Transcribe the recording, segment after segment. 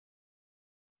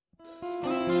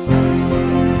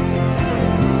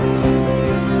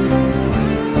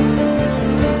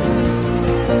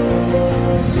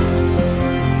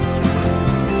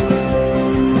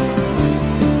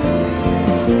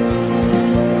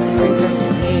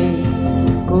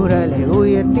குரலை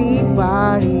உயர்த்தி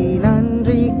பாடி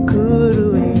நன்றி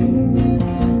கூறுவேன்.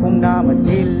 உம்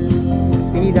நாமத்தில்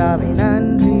பிதாவே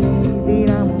நன்றி,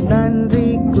 தினமும் நன்றி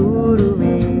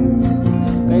கூறுவேன்.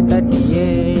 கைத்தட்டியே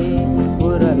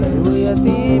குரலை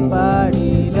உயர்த்தி பாடி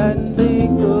நன்றி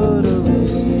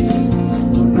கூறுவேன்.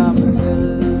 உம் நாமத்தில்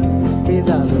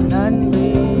பிதாவே நன்றி,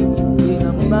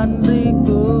 தினமும் நன்றி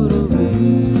கூறுவேன்.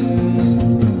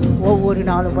 ஒவ்வொரு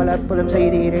நாளும் பல அற்புதம்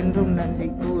செய்தீர் என்றும்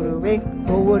நன்றி கூறுவேன்.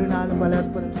 ஒவ்வொரு நாளும் பல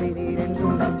அற்புதம் செய்தீர்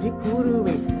என்றும் நன்றி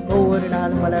கூறுவேன். ஒவ்வொரு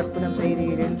நாளும் பல அற்புதம்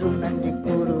செய்தீர் என்றும் நன்றி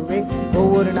கூறுவேன்.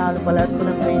 ஒவ்வொரு நாளும் பல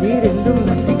அற்புதம் செய்தீர் என்றும்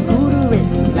நன்றி கூறுவேன்.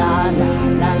 லா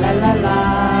லா லா லா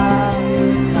லா.